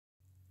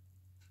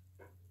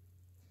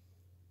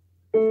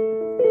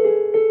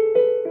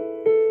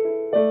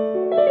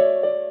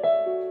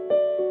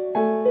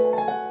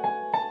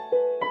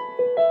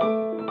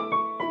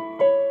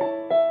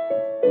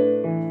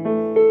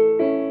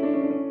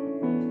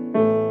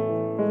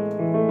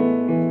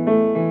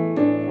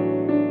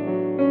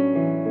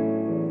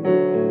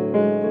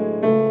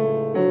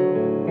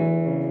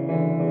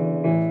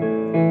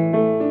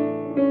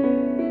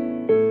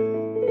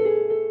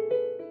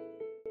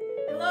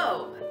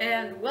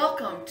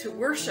Welcome to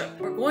worship.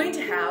 We're going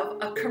to have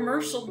a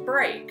commercial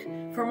break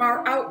from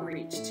our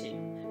outreach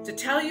team to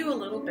tell you a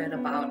little bit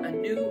about a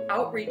new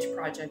outreach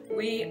project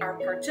we are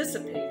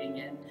participating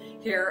in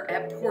here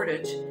at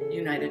Portage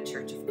United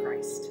Church of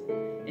Christ.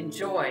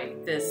 Enjoy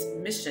this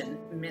Mission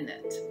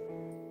Minute.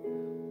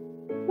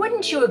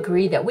 Wouldn't you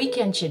agree that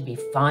weekends should be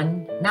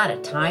fun, not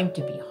a time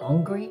to be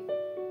hungry?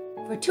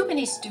 For too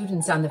many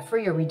students on the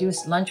free or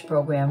reduced lunch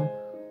program,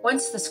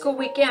 once the school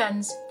week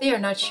ends, they are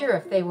not sure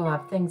if they will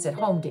have things at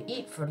home to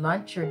eat for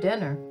lunch or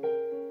dinner.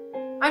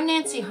 I'm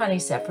Nancy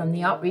Honeysett from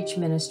the Outreach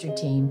Ministry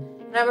team,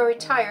 and I'm a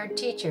retired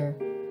teacher.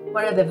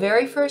 One of the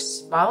very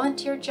first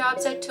volunteer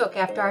jobs I took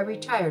after I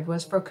retired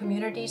was for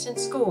communities in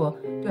school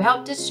to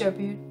help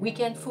distribute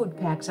weekend food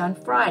packs on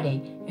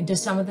Friday into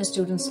some of the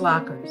students'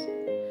 lockers.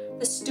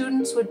 The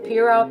students would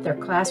peer out their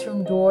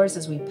classroom doors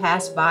as we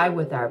passed by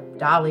with our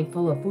dolly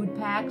full of food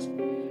packs.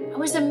 I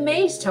was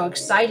amazed how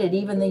excited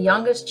even the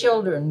youngest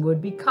children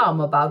would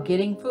become about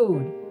getting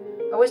food.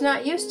 I was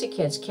not used to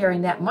kids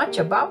caring that much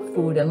about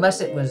food unless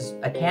it was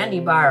a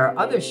candy bar or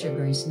other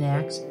sugary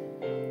snacks.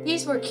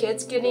 These were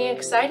kids getting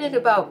excited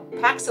about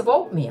packs of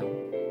oatmeal.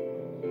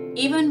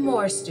 Even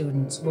more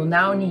students will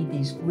now need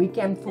these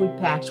weekend food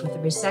packs with the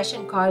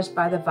recession caused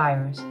by the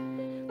virus.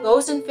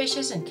 Loaves and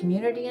Fishes and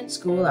Community and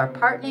School are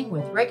partnering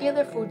with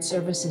regular food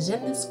services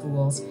in the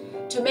schools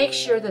to make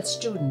sure that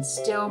students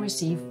still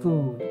receive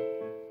food.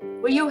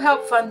 Will you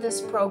help fund this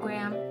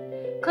program?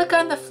 Click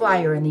on the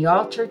flyer in the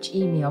all-church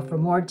email for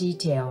more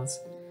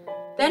details.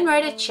 Then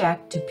write a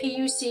check to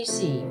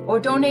PUCC or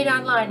donate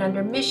online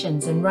under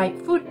Missions and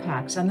write food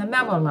packs on the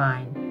memo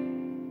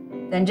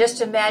line. Then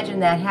just imagine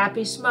that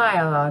happy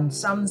smile on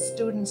some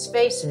students'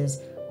 faces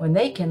when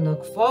they can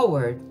look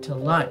forward to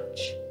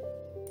lunch.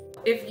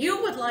 If you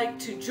would like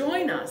to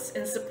join us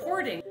in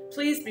supporting,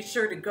 please be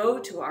sure to go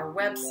to our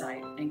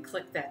website and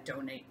click that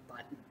donate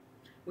button.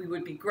 We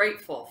would be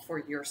grateful for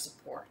your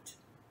support.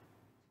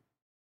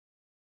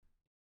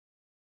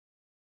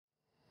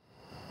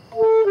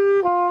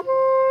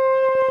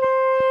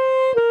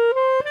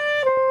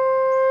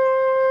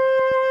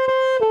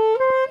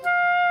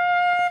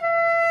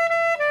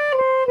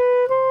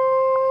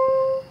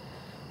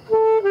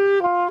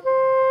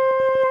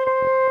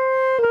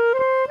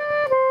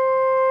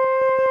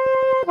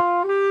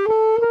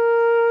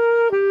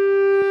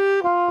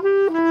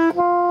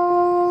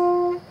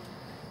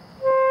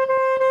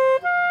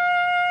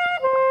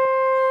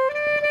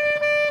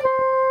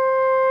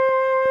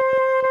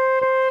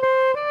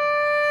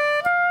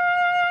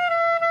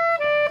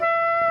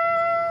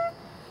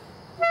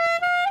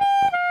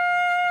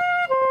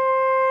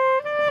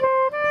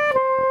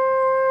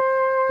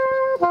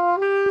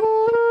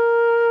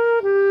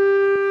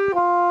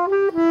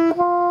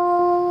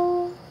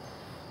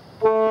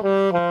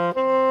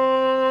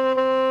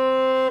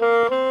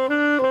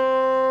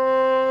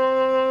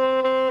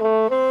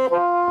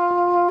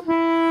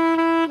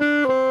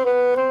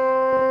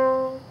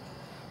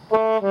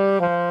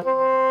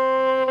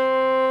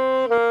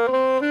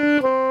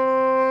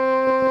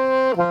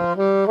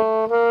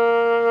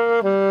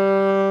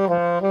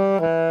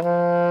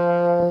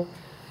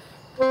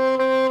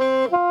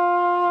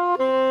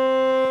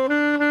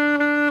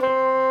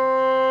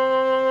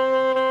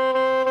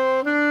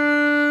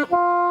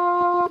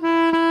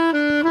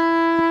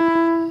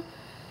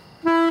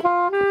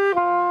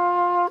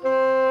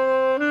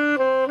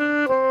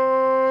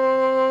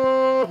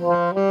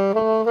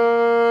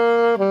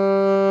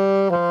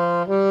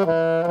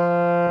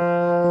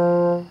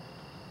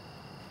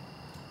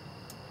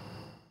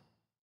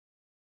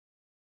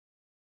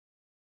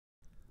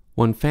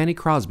 When Fanny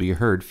Crosby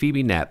heard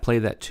Phoebe Knapp play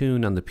that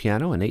tune on the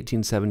piano in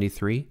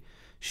 1873,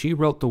 she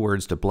wrote the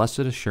words to Blessed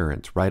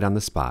Assurance right on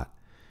the spot.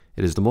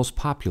 It is the most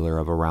popular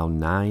of around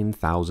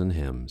 9,000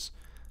 hymns.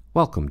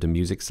 Welcome to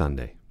Music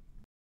Sunday.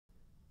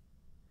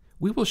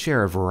 We will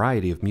share a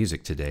variety of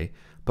music today,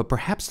 but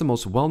perhaps the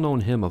most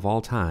well-known hymn of all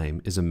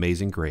time is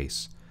Amazing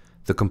Grace.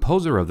 The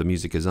composer of the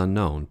music is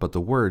unknown, but the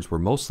words were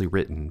mostly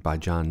written by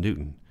John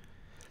Newton.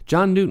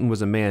 John Newton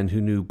was a man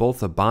who knew both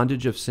the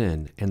bondage of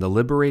sin and the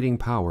liberating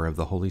power of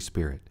the Holy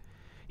Spirit.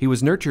 He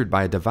was nurtured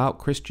by a devout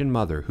Christian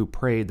mother who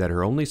prayed that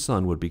her only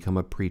son would become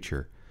a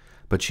preacher.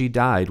 But she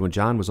died when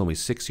John was only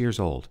 6 years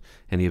old,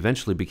 and he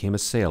eventually became a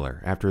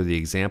sailor after the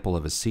example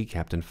of his sea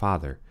captain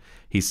father.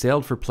 He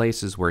sailed for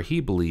places where he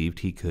believed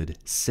he could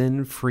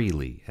sin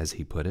freely, as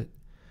he put it.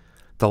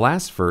 The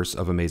last verse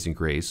of Amazing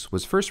Grace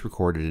was first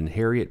recorded in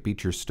Harriet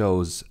Beecher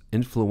Stowe's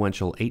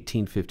influential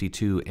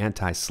 1852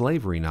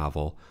 anti-slavery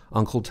novel,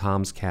 Uncle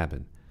Tom's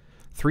Cabin.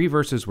 3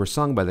 verses were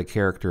sung by the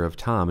character of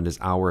Tom in his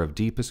hour of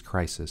deepest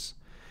crisis.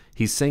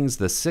 He sings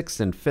the 6th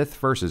and 5th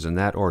verses in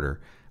that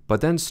order,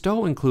 but then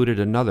Stowe included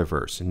another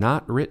verse,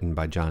 not written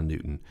by John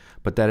Newton,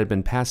 but that had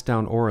been passed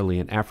down orally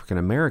in African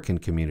American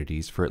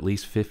communities for at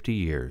least 50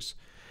 years.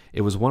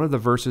 It was one of the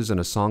verses in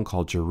a song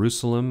called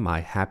Jerusalem,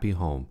 My Happy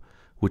Home,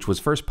 which was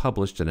first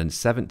published in a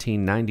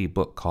 1790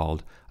 book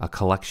called A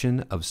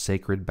Collection of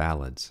Sacred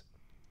Ballads.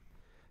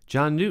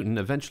 John Newton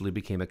eventually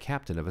became a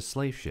captain of a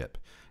slave ship,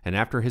 and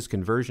after his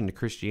conversion to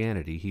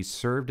Christianity, he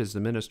served as the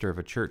minister of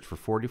a church for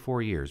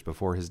 44 years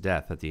before his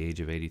death at the age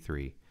of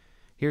 83.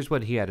 Here's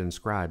what he had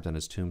inscribed on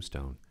his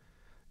tombstone.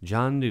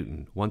 John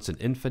Newton, once an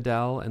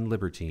infidel and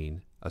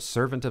libertine, a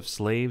servant of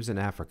slaves in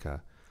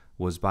Africa,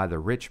 was by the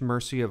rich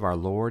mercy of our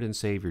Lord and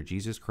Savior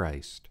Jesus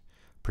Christ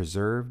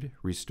preserved,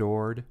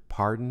 restored,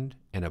 pardoned,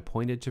 and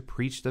appointed to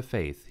preach the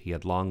faith he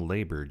had long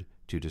labored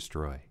to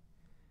destroy.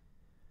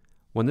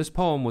 When this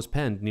poem was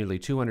penned nearly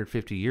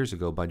 250 years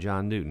ago by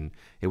John Newton,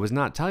 it was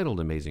not titled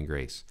Amazing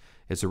Grace.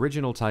 Its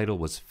original title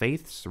was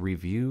Faith's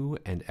Review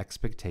and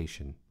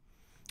Expectation.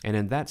 And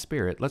in that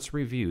spirit, let's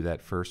review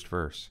that first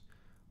verse.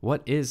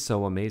 What is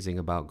so amazing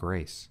about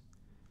grace?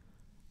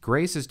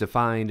 Grace is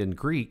defined in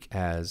Greek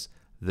as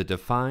the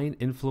divine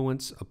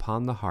influence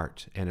upon the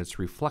heart and its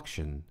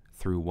reflection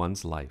through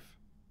one's life.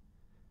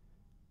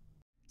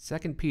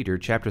 2 Peter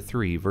chapter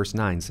 3 verse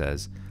 9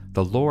 says,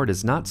 "The Lord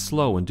is not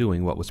slow in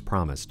doing what was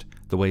promised,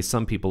 the way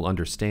some people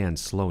understand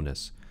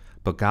slowness,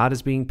 but God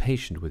is being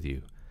patient with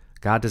you.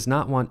 God does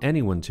not want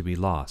anyone to be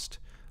lost,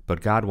 but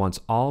God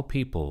wants all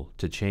people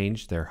to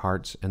change their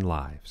hearts and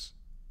lives."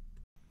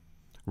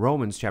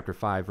 Romans chapter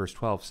 5 verse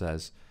 12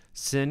 says,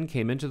 "Sin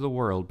came into the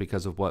world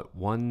because of what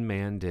one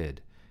man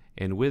did,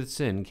 and with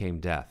sin came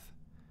death.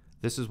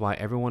 This is why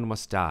everyone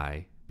must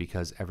die,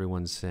 because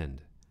everyone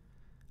sinned."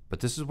 But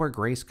this is where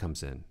grace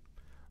comes in.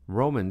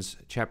 Romans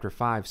chapter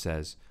 5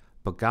 says,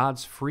 "But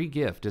God's free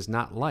gift is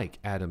not like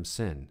Adam's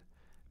sin.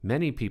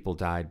 Many people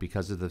died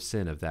because of the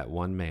sin of that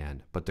one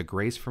man, but the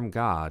grace from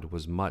God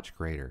was much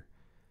greater.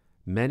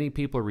 Many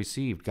people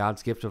received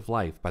God's gift of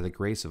life by the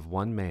grace of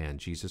one man,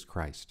 Jesus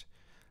Christ.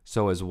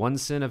 So as one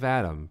sin of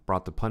Adam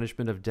brought the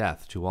punishment of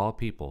death to all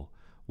people,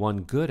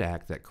 one good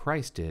act that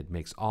Christ did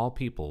makes all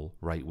people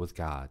right with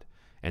God,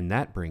 and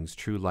that brings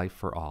true life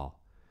for all.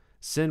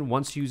 Sin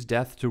once used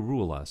death to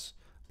rule us,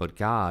 but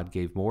God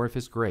gave more of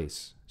his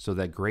grace so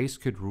that grace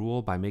could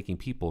rule by making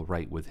people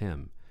right with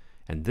him,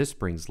 and this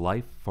brings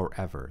life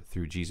forever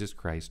through Jesus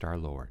Christ our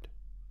Lord."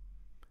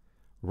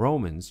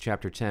 Romans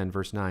chapter 10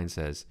 verse 9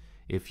 says,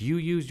 "If you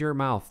use your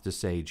mouth to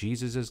say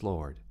Jesus is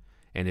Lord,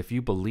 and if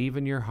you believe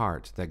in your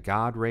heart that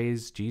God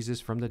raised Jesus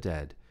from the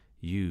dead,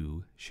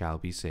 you shall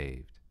be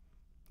saved."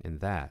 And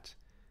that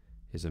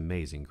is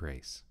amazing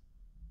grace.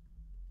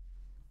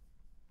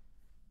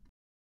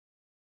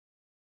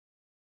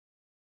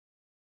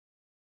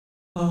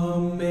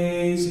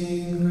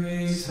 Amazing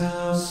grace,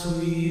 how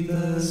sweet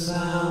the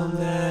sound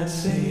that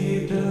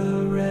saved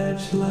a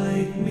wretch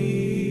like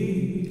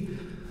me.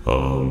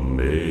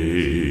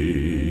 Amazing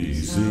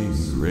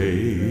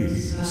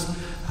grace,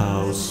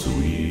 how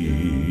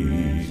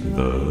sweet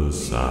the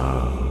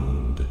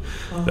sound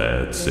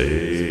that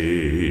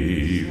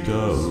saved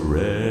a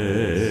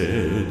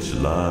wretch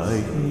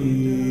like me.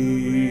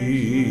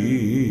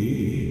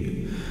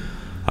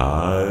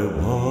 I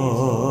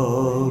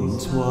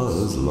once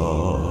was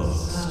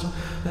lost,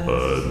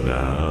 but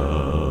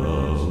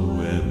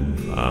now am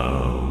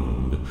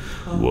found,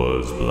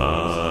 was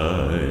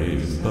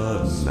blind,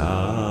 but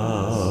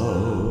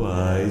now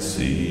I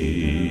see.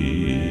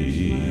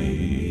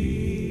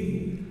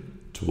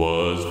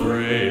 'Twas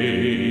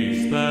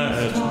grace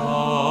that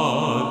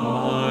taught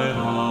my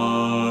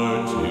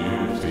heart to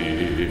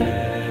fear,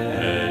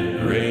 and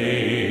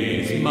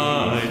grace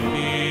my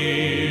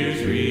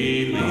fears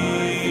relieved.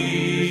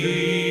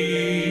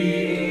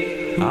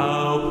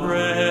 How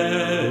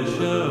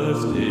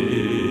precious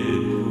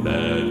did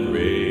that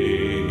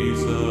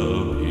grace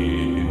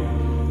appear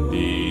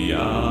the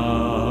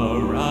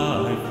hour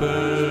I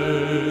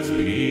first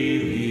believed.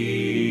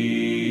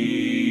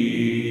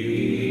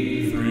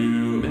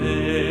 Through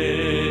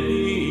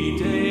many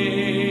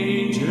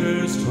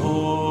dangers,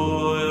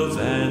 toils,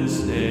 and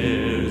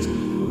snares,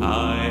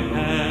 I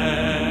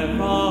have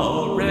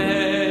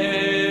already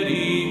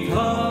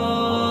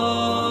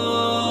come.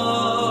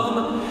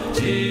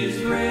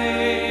 'Tis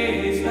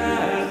grace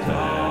that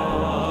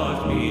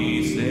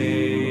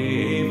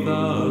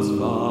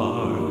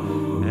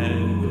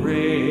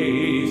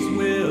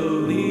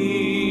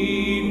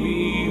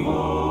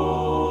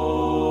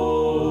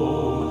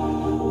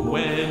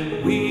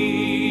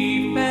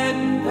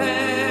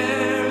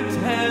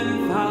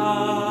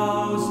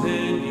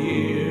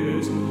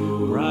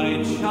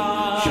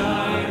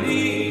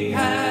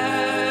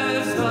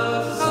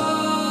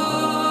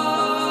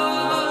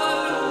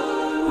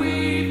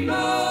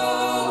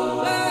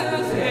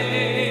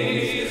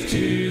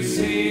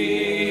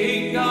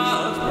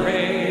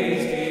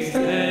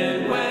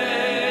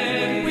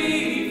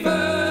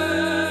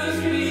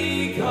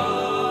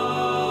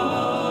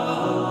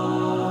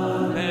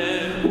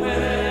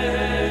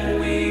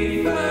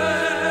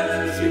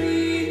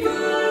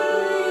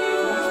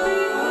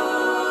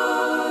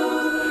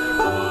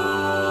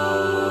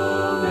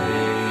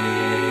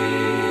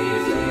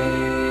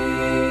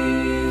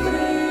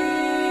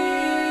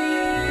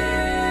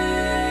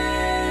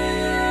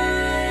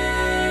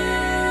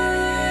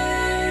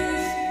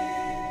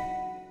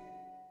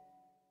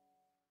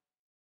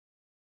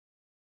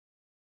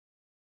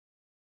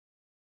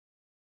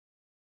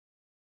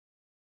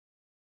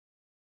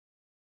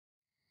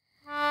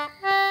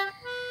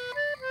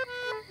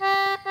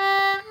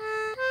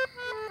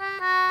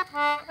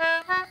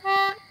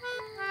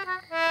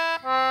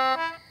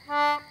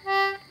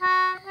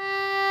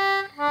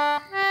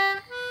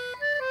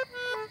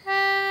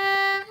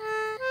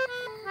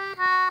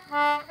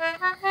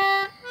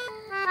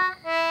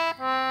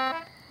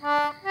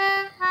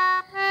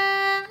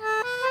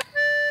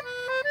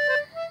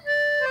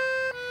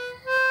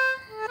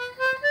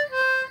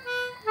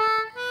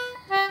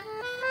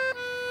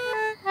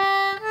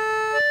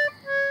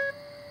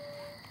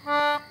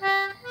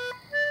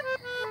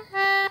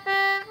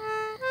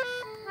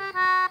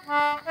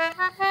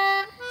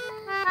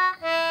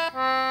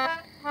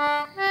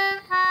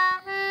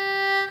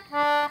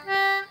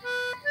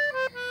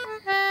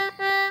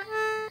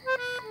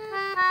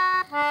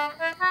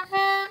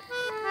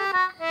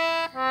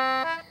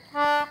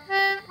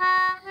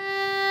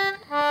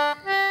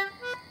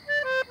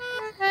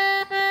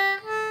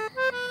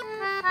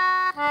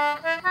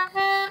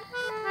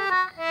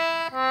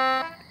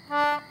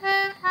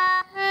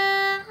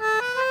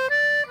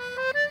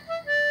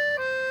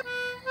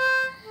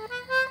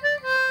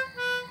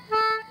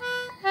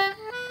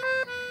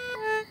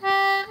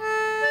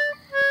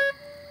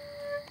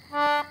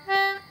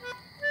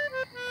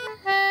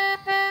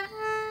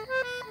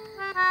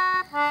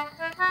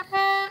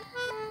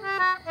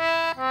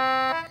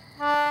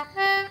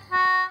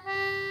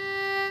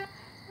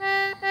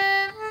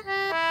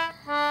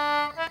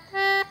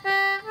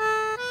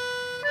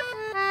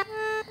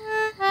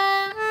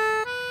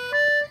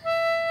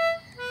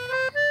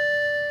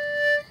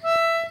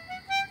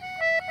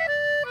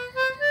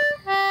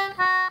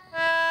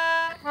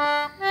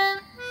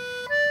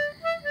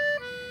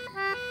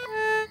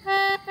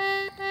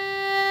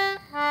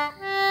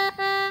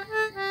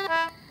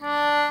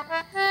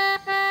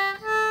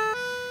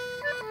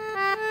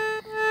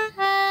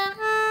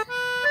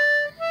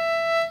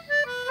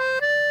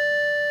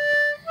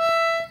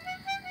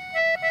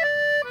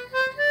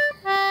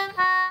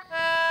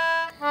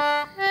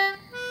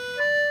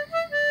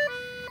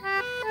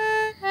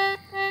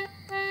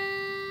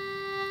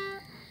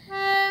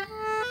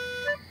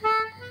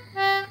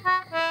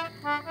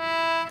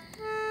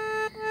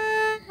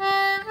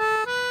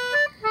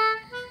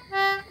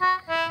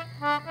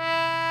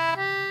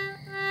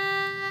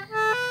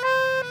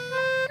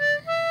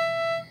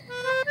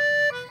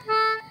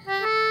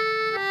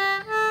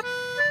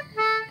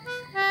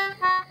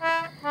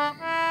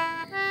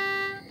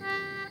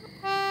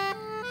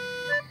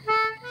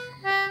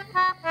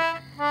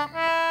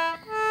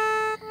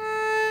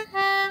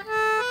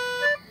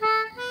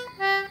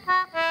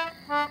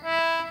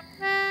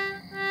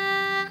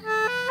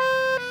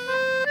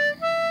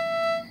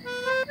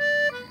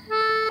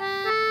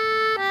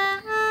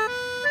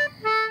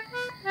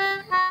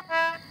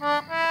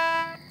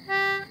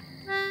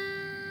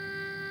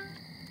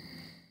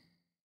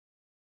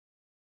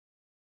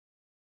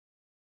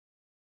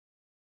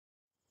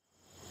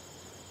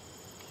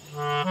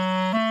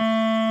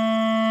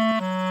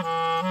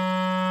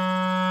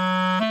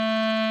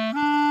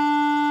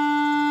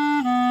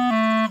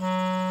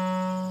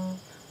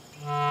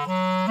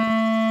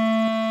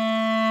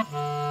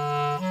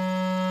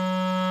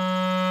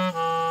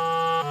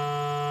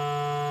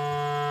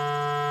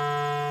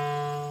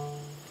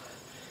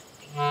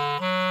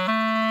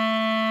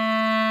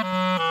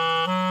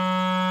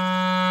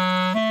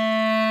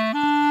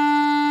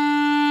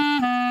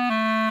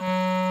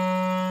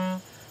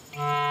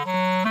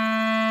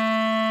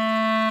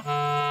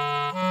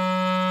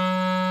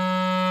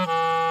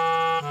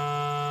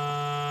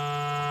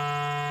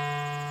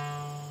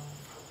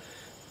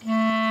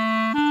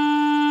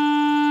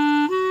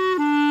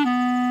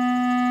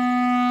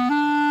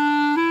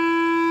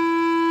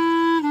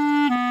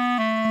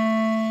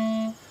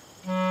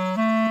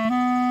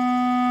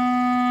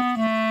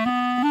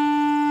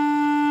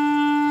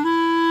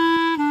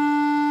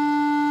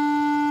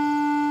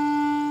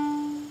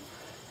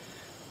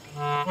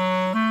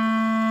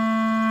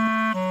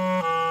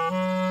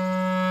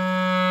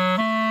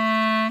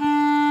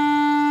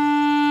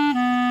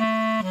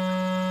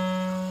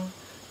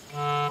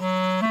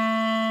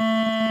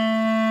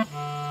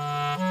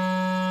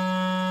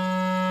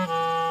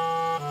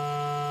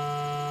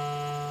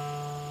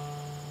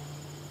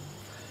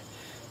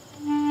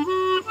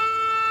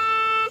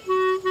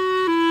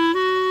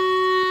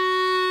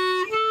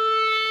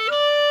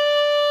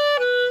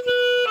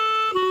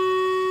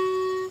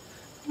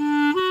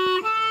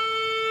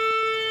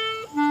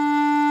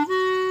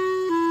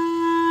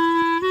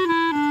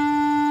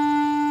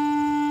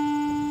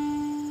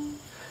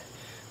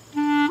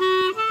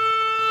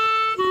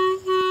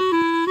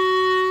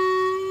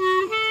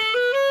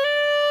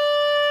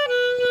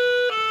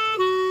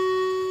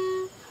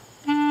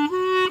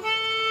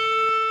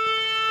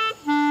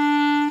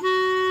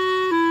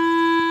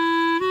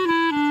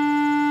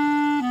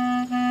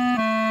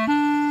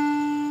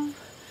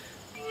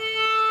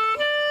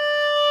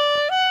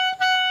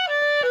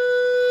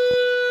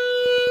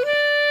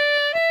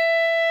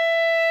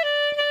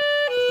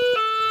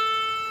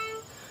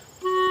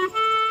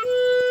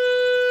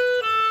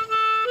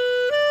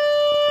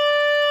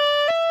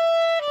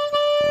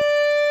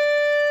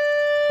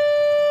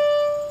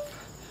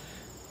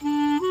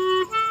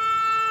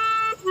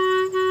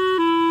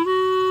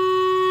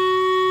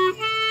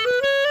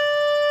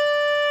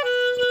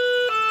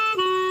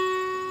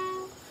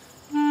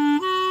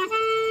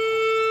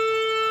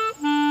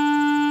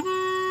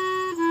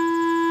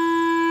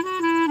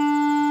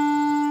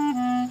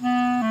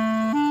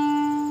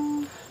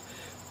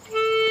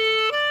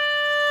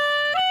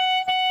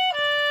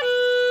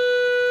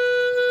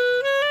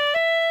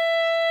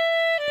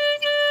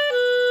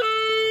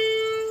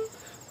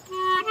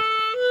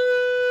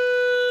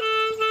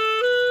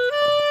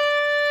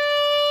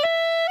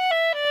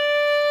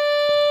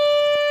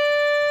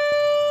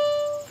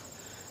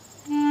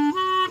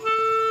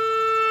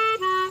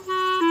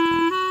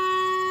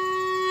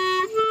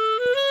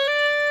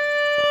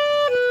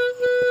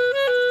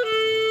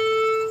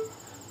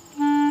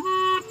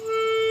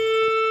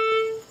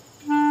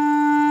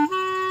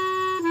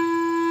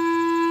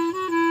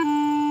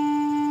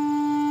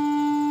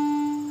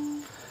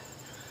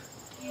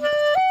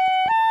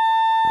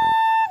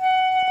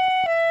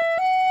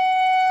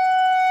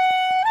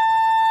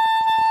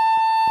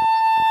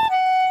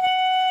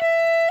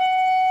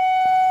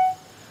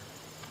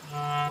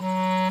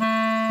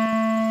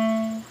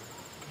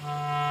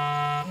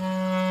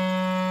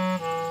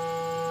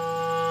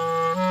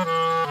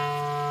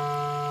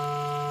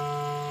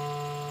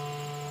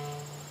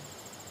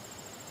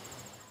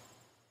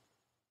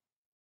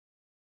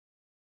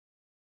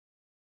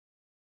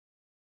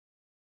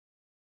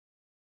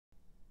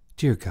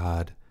Dear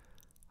God,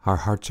 our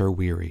hearts are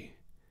weary.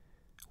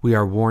 We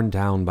are worn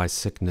down by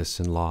sickness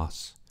and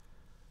loss.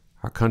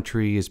 Our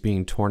country is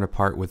being torn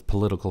apart with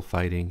political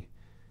fighting.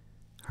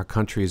 Our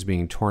country is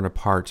being torn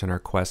apart in our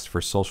quest for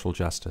social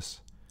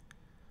justice.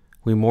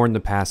 We mourn the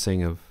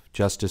passing of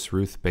Justice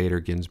Ruth Bader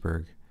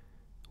Ginsburg.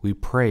 We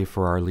pray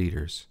for our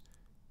leaders.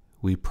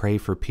 We pray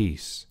for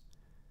peace.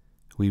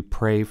 We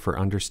pray for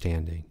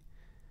understanding.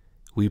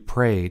 We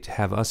pray to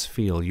have us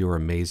feel your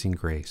amazing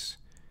grace.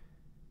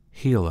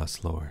 Heal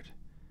us, Lord,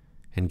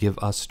 and give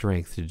us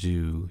strength to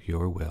do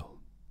your will.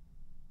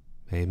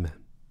 Amen.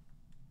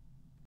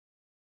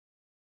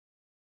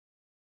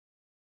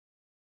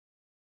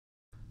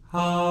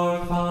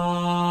 Our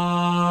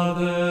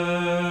Father,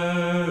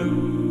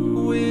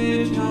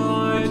 which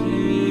art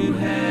in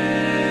heaven,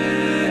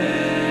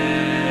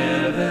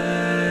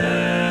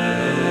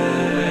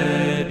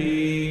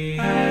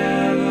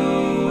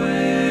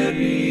 hallowed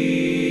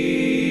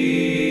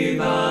be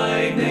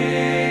thy name.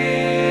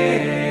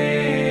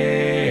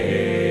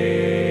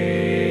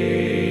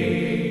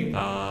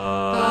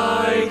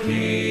 Thy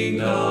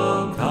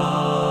kingdom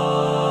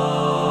come,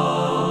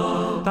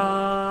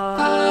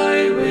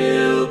 thy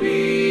will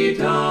be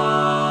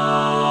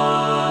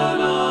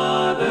done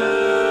on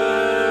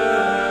earth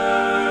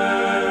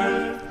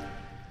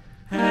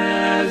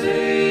as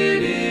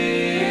it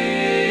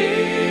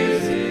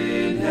is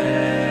in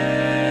heaven.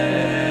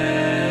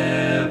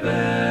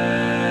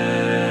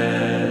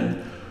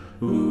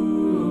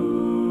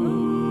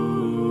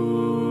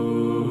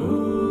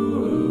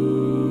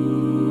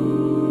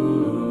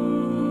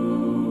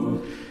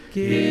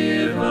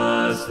 Give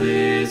us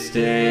this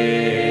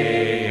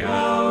day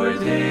our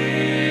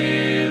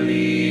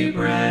daily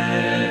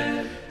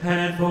bread,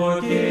 and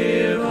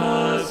forgive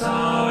us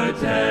our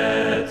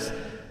debts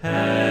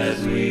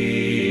as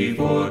we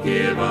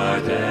forgive our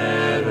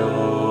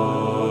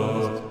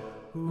debtors.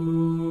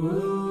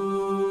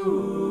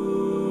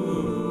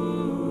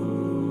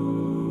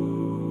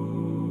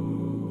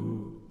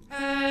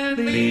 And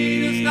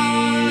lead us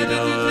not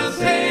into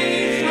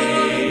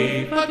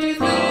temptation, but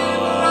deliver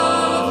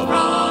us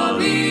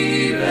from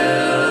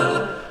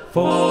evil.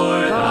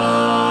 For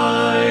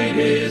thine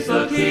is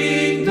the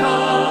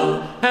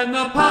kingdom, and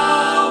the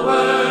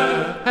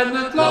power, and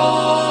the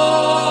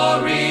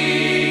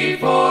glory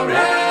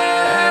forever.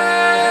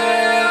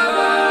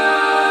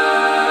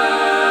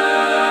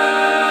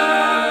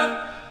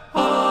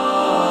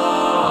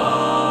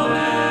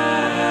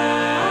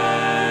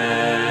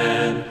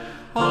 Amen.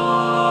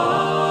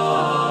 Amen.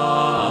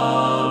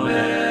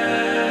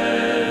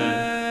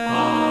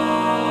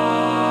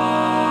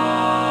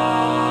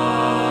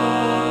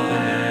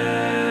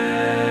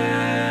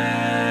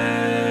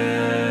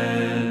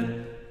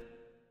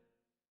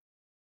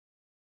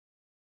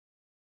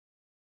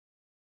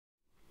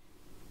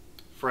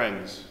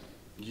 Friends,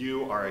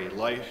 you are a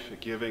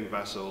life-giving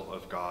vessel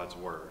of God's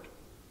word.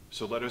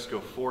 So let us go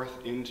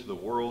forth into the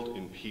world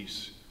in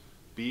peace.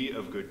 Be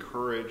of good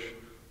courage,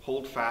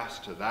 hold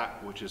fast to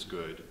that which is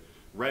good,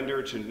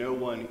 render to no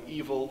one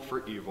evil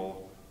for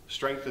evil,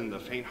 strengthen the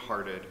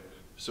faint-hearted,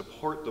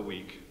 support the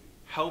weak,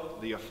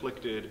 help the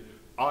afflicted,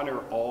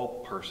 honor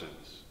all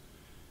persons.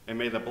 And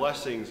may the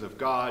blessings of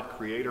God,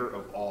 creator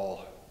of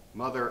all,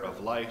 mother of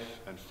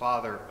life and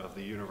father of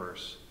the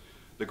universe,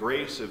 the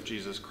grace of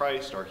Jesus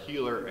Christ, our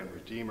healer and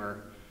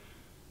redeemer,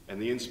 and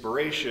the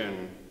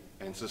inspiration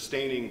and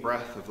sustaining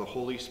breath of the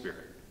Holy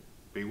Spirit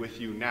be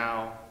with you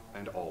now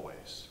and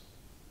always.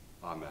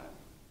 Amen.